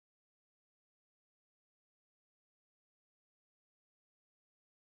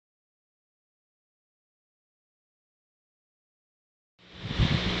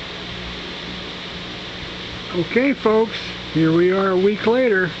Okay folks, here we are a week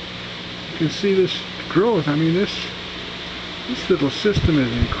later. You can see this growth. I mean, this little system is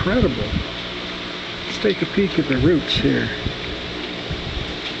incredible. Let's take a peek at the roots here.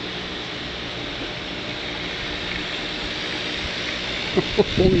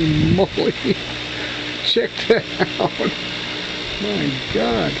 Holy moly! Check that out. My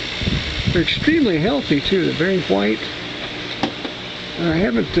God. They're extremely healthy too. They're very white. I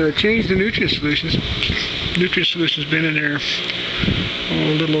haven't changed the nutrient solutions. Nutrient solution's been in there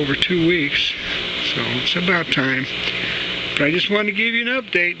a little over 2 weeks, so it's about time. But I just wanted to give you an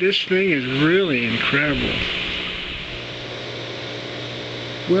update. This thing is really incredible.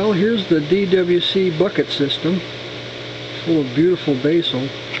 Well, here's the DWC bucket system, full of beautiful basil.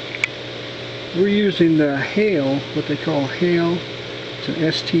 We're using the Hail, what they call Hail. It's an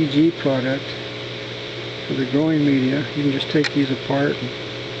STG product for the growing media. You can just take these apart and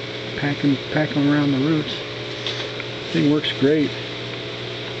pack them around the roots. The thing works great.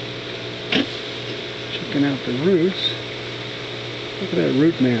 Checking out the roots. Look at that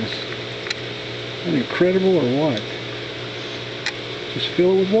root mass. Isn't that incredible or what? Just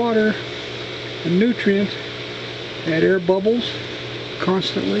fill it with water and nutrients. Add air bubbles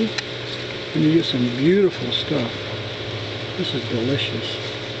constantly, and you get some beautiful stuff. This is delicious.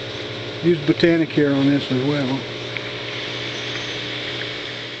 Use Botanicare on this as well.